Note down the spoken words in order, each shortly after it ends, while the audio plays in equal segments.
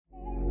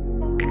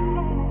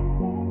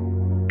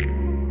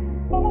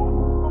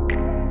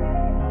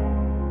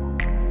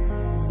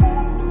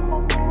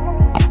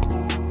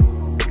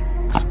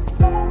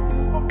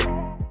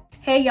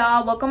Hey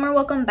y'all,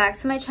 welcome back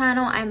to my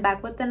channel. I'm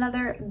back with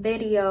another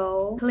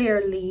video.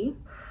 Clearly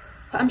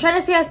I'm trying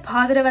to stay as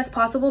positive as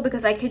possible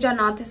because I kid y'all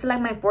not, this is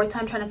like my 4th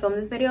time trying to film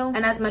this video,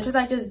 and as much as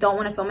I just don't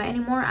want to film it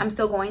anymore, I'm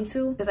still going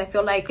to because I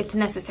feel like it's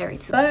necessary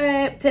to.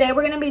 But today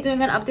we're gonna be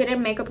doing an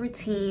updated makeup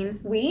routine.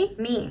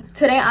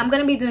 Today I'm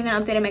gonna be doing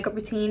an updated makeup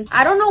routine.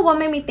 I don't know what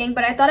made me think,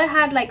 but I thought I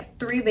had like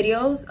 3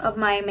 videos of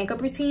my makeup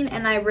routine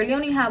and I really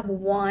only have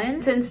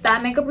 1. Since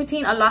that makeup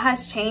routine, a lot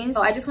has changed,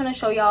 so I just want to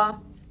show y'all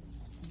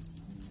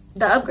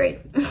the upgrade.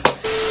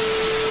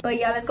 But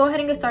yeah, let's go ahead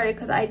and get started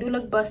because I do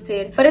look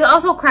busted, but it's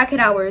also crackhead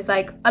hours.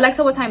 Like,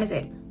 Alexa, what time is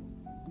it?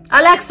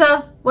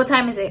 Alexa, what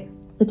time is it?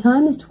 The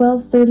time is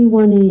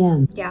 12:31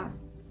 a.m. Yeah.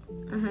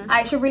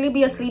 I should really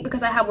be asleep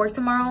because I have work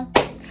tomorrow.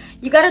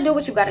 You gotta do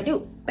what you gotta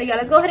do. But yeah,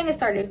 let's go ahead and get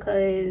started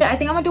because I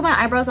think I'm gonna do my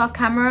eyebrows off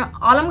camera.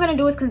 All I'm gonna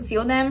do is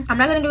conceal them. I'm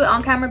not gonna do it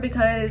on camera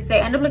because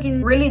they end up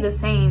looking really the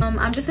same.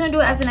 I'm just gonna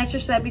do it as an extra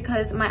step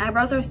because my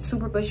eyebrows are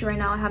super bushy right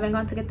now. I haven't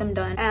gone to get them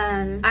done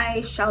and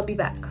I shall be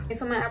back. Okay,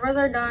 so my eyebrows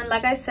are done.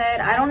 Like I said,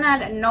 I don't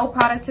add no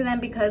product to them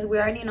because we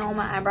already know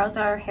my eyebrows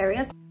are hairy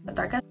as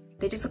dark as.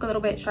 They just look a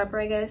little bit sharper,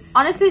 I guess.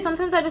 Honestly,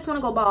 sometimes I just want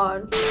to go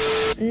bald.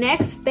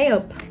 Next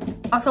step.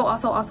 Also,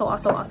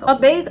 a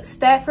big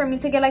step for me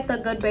to get like the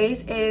good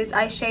base is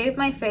I shave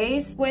my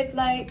face with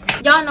like,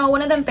 y'all know,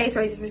 one of them face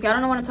razors. If y'all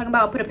don't know what I'm talking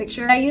about, I'll put a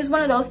picture. I use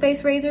one of those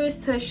face razors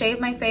to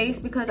shave my face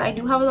because I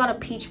do have a lot of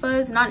peach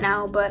fuzz. Not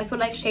now, but I feel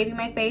like shaving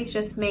my face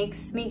just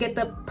makes me get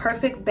the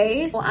perfect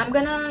base. So I'm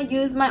gonna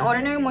use my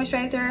Ordinary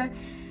moisturizer.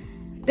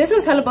 This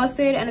one's hella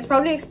busted and it's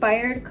probably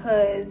expired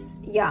because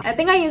yeah, I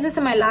think I used this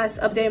in my last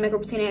updated makeup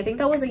routine. I think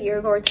that was a year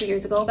ago or 2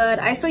 years ago, but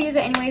I still use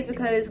it anyways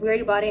because we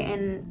already bought it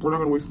and we're not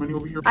gonna waste money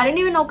over here. I didn't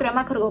even know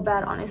crema could go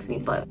bad, honestly,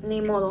 but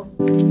ni modo.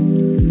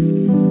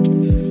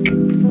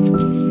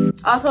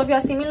 Also, if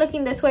y'all see me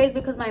looking this way, it's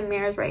because my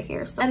mirror is right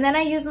here. So, and then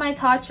I use my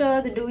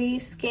Tatcha, the Dewy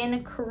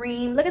Skin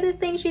Cream. Look at this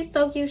thing, she's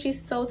so cute,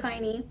 she's so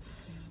tiny.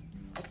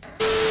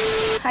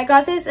 I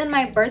got this in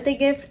my birthday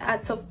gift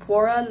at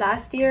Sephora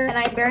last year and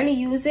I barely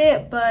use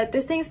it, but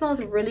this thing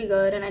smells really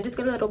good and I just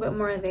get a little bit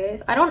more of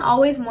this. I don't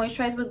always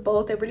moisturize with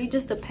both. It really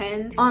just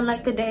depends on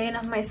like the day and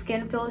if my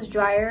skin feels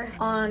drier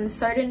on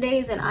certain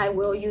days, and I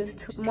will use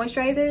 2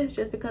 moisturizers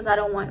just because I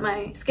don't want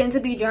my skin to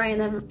be dry and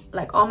then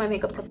like all my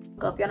makeup to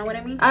fuck up. Y'all know what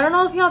I mean? I don't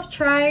know if y'all have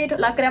tried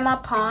La Crema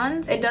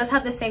Pond's. It does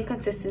have the same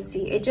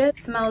consistency. It just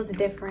smells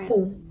different.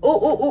 Ooh.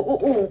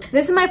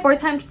 This is my 4th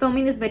time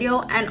filming this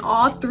video and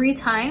all 3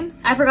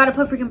 times I forgot to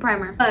put freaking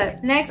primer.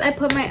 But next I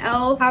put my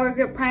e.l.f. Power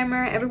Grip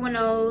Primer. Everyone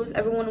knows,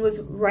 everyone was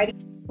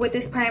writing with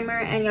this primer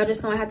and y'all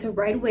just know I had to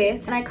write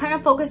with, and I kind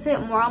of focus it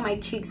more on my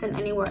cheeks than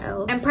anywhere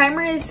else. And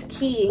primer is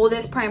key. Well,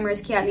 this primer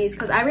is key at least,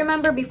 because I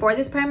remember before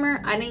this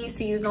primer I didn't used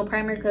to use no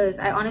primer because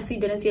I honestly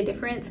didn't see a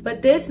difference,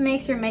 but this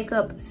makes your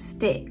makeup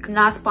stick.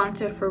 Not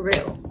sponsored for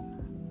real.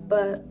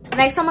 But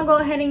next I'm gonna go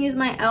ahead and use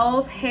my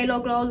e.l.f. Halo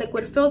Glow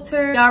Liquid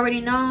Filter. Y'all already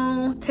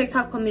know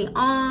TikTok put me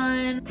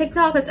on.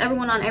 TikTok puts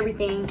everyone on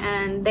everything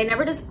and they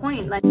never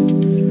disappoint. Like, okay,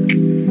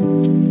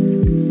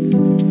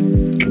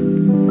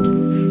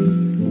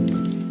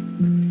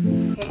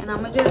 and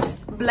I'm gonna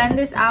just blend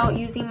this out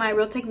using my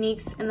Real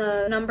Techniques in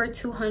the number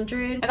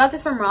 200. I got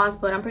this from Ross,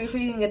 but I'm pretty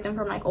sure you can get them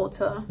from like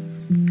Ulta.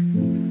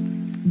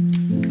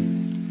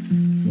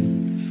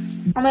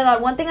 Oh my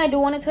god, one thing I do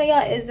want to tell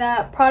y'all is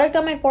that product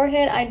on my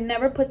forehead, I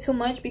never put too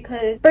much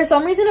because for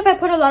some reason if I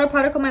put a lot of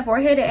product on my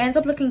forehead, it ends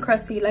up looking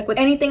crusty like with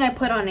anything I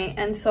put on it,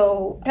 and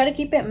so try to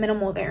keep it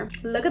minimal there.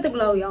 Look at the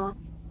glow, y'all.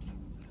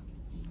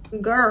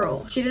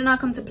 Girl, she did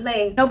not come to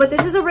play. No, but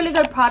this is a really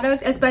good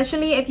product,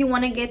 especially if you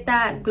want to get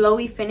that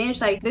glowy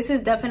finish. Like, this is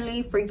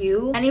definitely for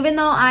you. And even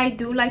though I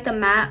do like the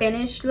matte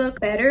finish look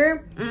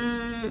better,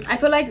 I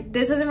feel like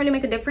this doesn't really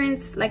make a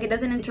difference. Like, it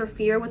doesn't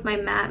interfere with my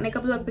matte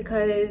makeup look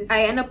because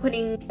I end up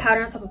putting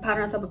powder on top of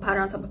powder on top of powder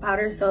on top of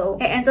powder, so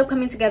it ends up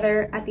coming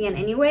together at the end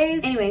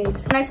anyways.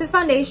 Next is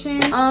foundation.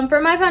 For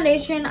my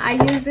foundation, I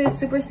use this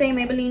Superstay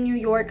Maybelline New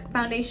York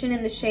foundation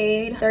in the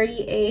shade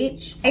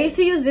 30H. I used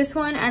to use this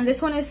one and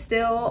this one is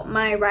still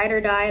my ride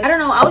or die. I don't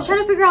know, I was trying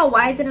to figure out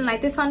why I didn't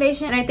like this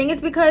foundation, and I think it's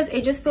because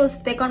it just feels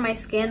thick on my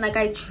skin. Like,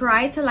 I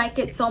try to like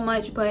it so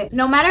much, but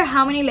no matter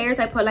how many layers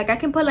I put, like I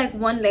can put like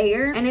 1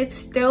 layer and it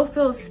still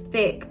feels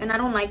thick, and I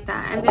don't like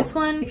that. And this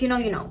one, if you know,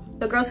 you know.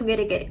 The girls who get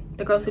it,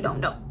 the girls who don't.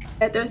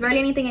 But there's barely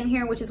anything in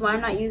here, which is why I'm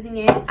not using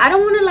it. I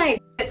don't want to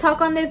like talk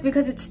on this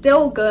because it's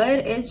still good,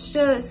 it's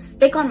just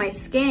thick on my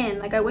skin.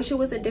 Like, I wish it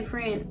was a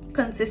different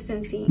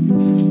consistency.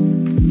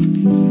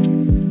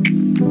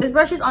 This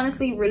brush is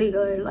honestly really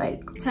good,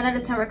 like 10 out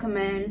of 10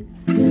 recommend.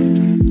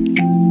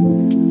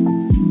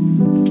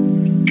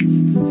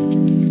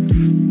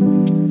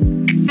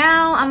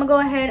 Now I'm gonna go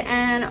ahead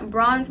and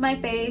bronze my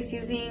face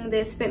using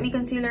this Fit Me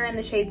concealer in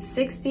the shade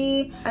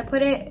 60. I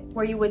put it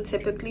where you would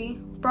typically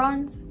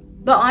bronze.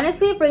 But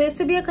honestly, for this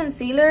to be a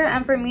concealer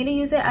and for me to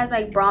use it as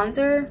like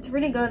bronzer, it's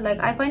really good. Like,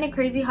 I find it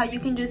crazy how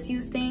you can just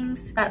use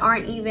things that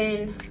aren't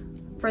even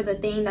for the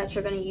thing that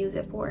you're gonna use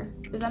it for.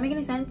 Does that make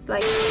any sense?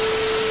 Like,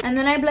 and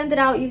then I blend it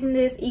out using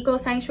this Eco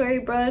Sanctuary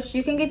brush.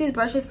 You can get these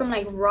brushes from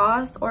like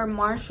Ross or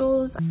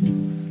Marshalls.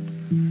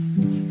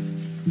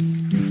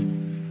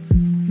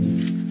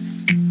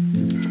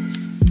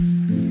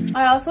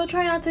 I also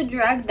try not to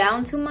drag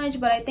down too much,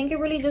 but I think it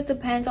really just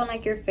depends on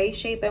like your face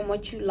shape and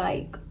what you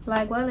like.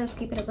 Like, well, let's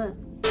keep it a bit.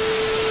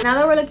 Now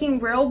that we're looking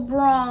real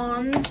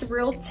bronze,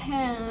 real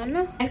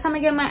tan, next time I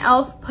get my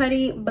e.l.f.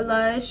 Putty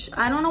Blush.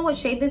 I don't know what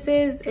shade this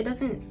is. It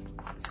doesn't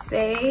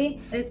say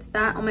it's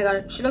that. Oh my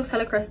god, she looks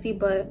hella crusty,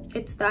 but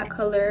it's that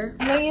color.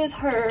 I'm gonna use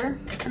her,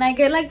 and I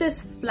get like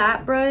this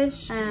flat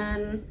brush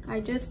and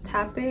I just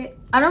tap it.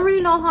 I don't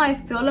really know how I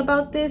feel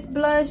about this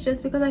blush,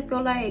 just because I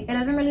feel like it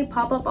doesn't really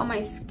pop up on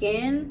my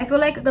skin. I feel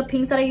like the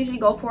pinks that I usually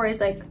go for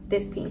is like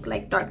this pink,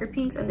 like darker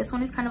pinks, and this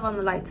one is kind of on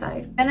the light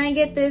side. Then I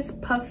get this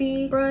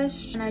puffy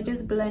brush and I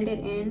just blend it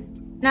in.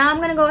 Now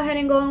I'm gonna go ahead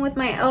and go in with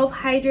my e.l.f.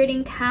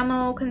 Hydrating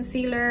Camo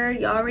Concealer.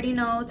 You already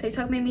know,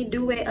 TikTok made me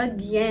do it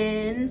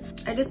again.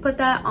 I just put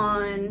that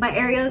on my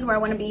areas where I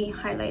want to be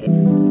highlighted.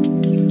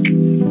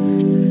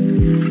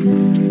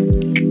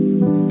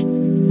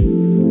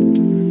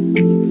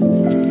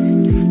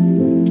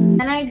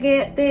 And I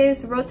get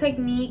this Real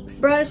Techniques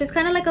brush. It's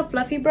kind of like a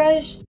fluffy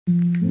brush.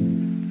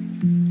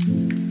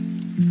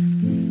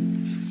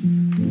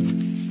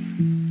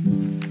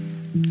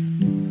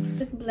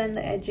 Just blend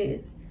the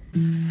edges.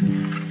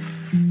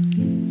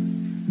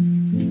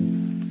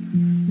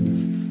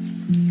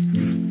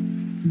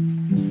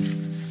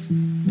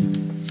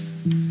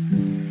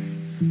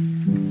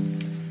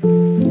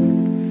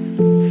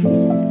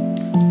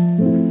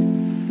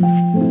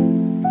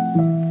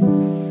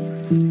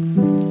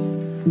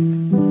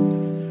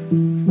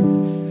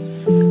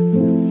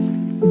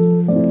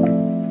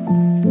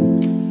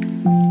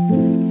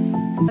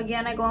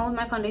 Again, I go in with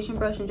my foundation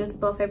brush and just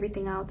buff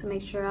everything out to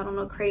make sure I don't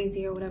look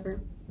crazy or whatever.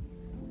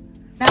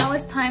 Now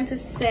it's time to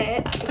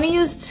set. I'm gonna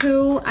use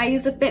two. I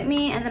use the Fit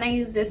Me and then I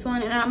use this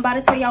one, and I'm about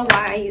to tell y'all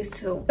why I use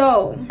two.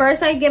 So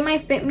first I get my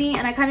Fit Me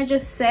and I kind of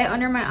just set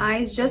under my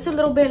eyes just a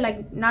little bit,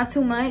 like not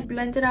too much.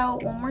 Blend it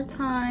out one more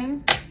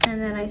time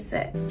and then I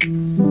set.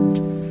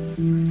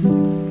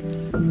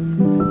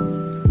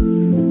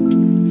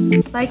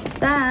 Like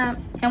that.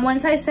 And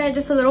once I set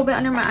just a little bit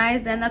under my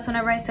eyes, then that's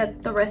whenever I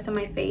set the rest of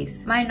my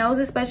face. My nose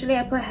especially,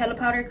 I put hella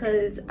powder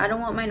because I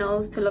don't want my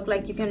nose to look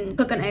like you can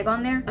cook an egg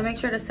on there. I make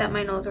sure to set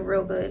my nose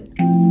real good.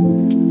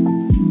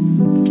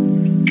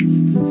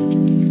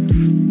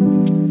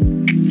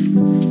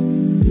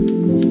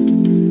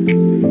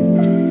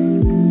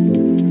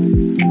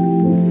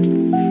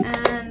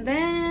 And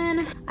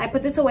then I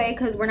put this away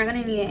because we're not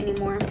gonna need it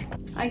anymore.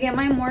 I get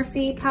my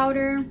Morphe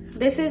powder.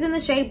 This is in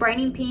the shade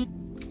Brightening Pink.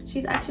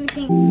 She's actually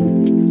pink.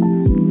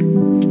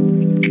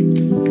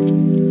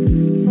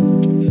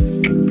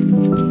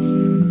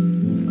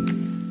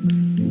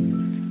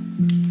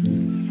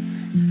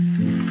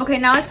 Okay,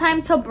 now it's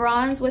time to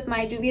bronze with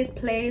my Juvia's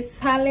Place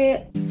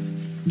palette.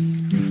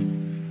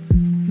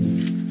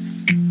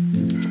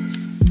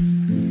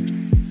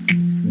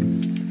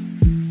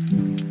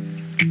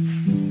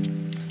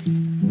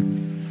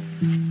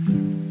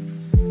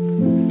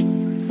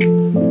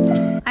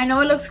 I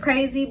know it looks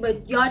crazy,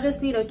 but y'all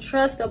just need to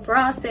trust the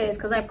process,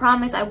 because I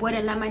promise I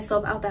wouldn't let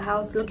myself out the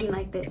house looking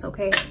like this,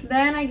 okay?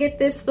 Then I get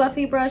this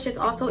fluffy brush. It's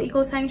also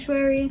Eco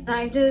Sanctuary. And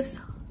I just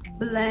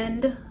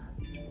blend.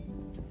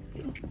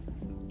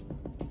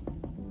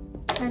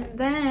 And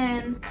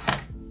then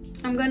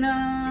I'm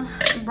gonna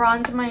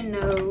bronze my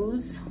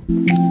nose.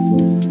 And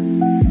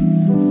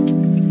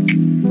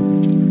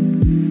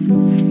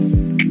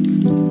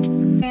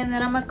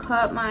then I'm gonna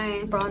cut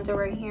my bronzer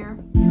right here.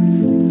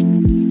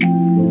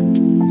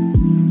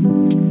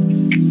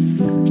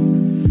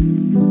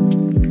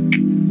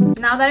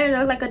 Now that it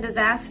looks like a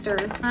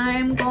disaster,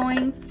 I'm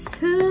going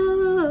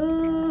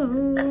to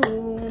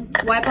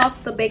wipe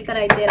off the bake that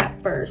I did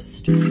at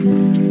first.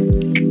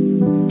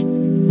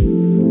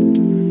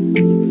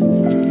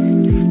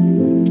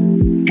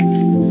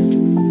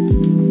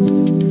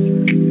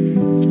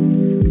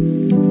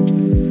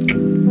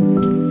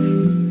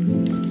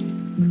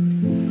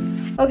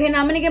 Okay,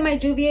 now I'm gonna get my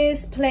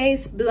Juvia's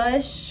Place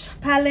blush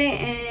palette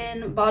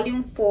in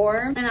volume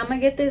 4, and I'm gonna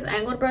get this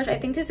angled brush. I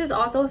think this is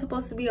also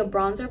supposed to be a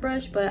bronzer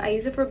brush, but I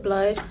use it for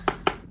blush.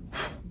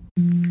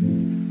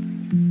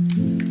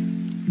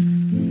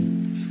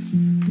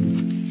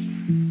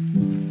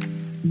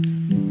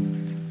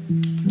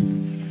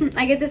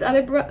 I get this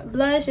other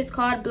blush. It's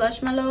called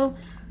Blush Mellow.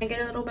 I get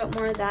a little bit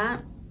more of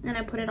that and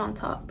I put it on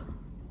top.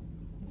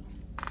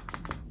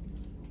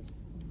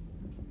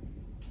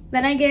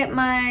 Then I get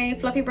my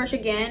fluffy brush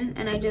again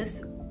and I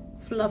just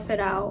fluff it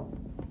out,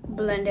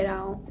 blend it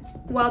out.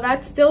 While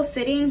that's still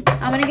sitting,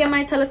 I'm gonna get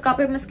my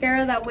telescopic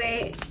mascara. That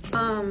way,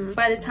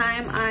 by the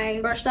time I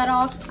brush that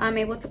off, I'm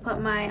able to put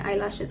my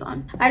eyelashes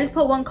on. I just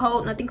put one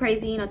coat, nothing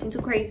crazy, nothing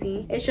too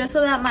crazy. It's just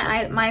so that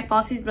my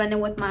falsies blend in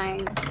with my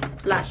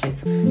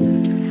lashes.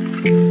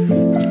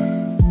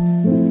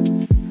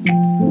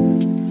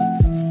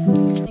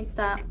 Like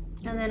that.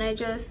 And then I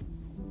just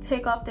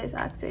take off this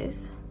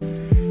axis.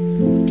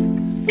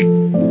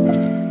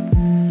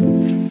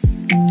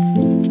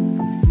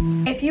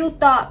 If you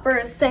thought for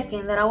a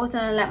second that I was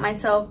gonna let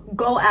myself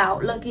go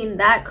out looking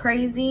that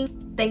crazy,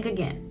 think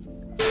again.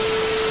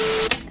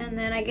 And And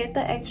then I get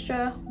the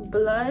extra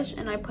blush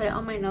and I put it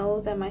on my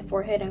nose and my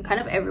forehead and kind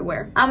of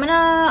everywhere. I'm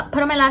gonna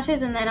put on my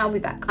lashes and then I'll be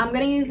back. I'm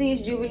gonna use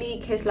these Jubilee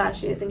Kiss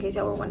lashes in case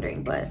y'all were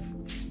wondering, but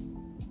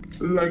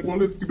like, well,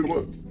 let's keep it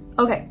up.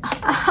 okay.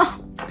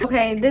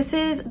 Okay, this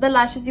is the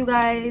lashes, you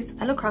guys.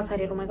 I look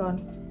cross-eyed, oh my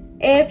god.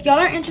 If y'all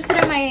are interested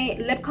in my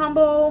lip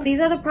combo, these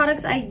are the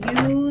products I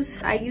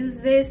use. I use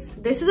this.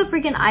 This is a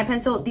freaking eye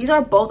pencil. These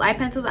are both eye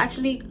pencils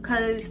actually,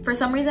 because for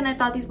some reason I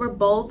thought these were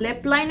both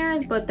lip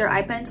liners, but they're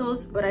eye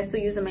pencils, but I still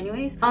use them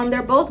anyways.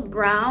 They're both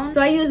brown.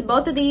 So I use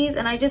both of these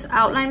and I just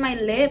outline my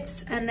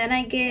lips. And then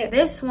I get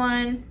this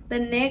one, the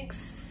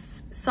NYX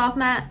soft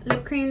matte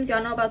lip creams.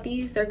 Y'all know about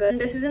these, they're good.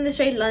 This is in the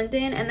shade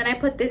London, and then I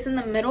put this in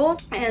the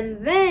middle,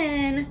 and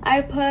then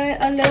I put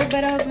a little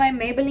bit of my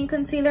Maybelline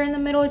concealer in the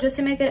middle just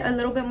to make it a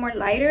little bit more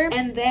lighter.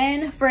 And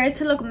then for it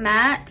to look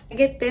matte, I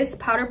get this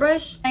powder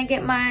brush. I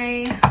get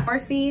my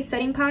Morphe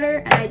setting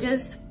powder and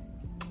it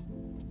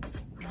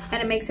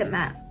makes it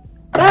matte.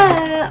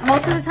 But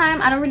most of the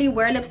time I don't really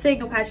wear lipstick.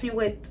 You'll catch me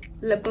with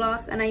lip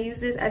gloss, and I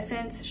use this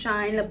Essence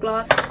Shine lip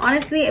gloss.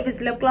 Honestly, if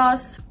it's lip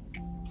gloss,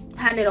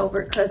 hand it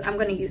over because I'm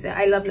gonna use it.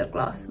 I love lip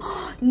gloss.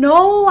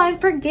 No, I'm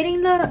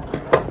forgetting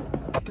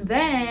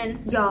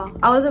then y'all,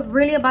 I was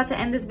really about to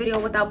end this video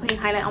without putting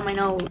highlight on my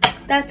nose.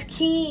 That's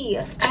key.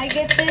 I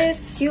get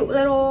this cute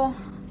little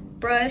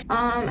brush,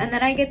 and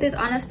then I get this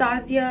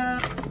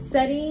Anastasia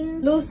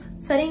loose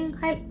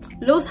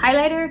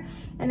highlighter,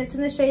 and it's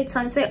in the shade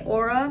Sunset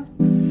Aura.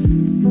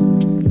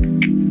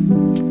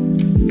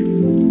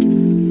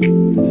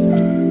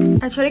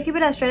 I try to keep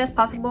it as straight as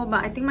possible,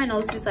 but I think my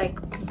nose is like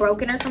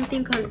broken or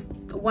something because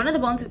one of the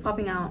bones is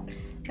popping out.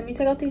 Let me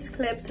take out these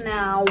clips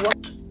now.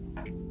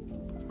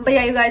 But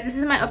yeah, you guys, this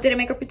is my updated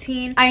makeup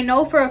routine. I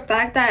know for a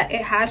fact that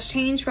it has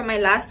changed from my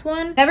last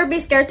one. Never be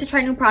scared to try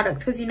new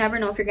products because you never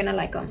know if you're gonna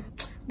like them.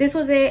 This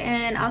was it,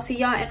 and I'll see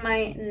y'all in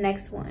my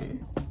next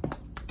one.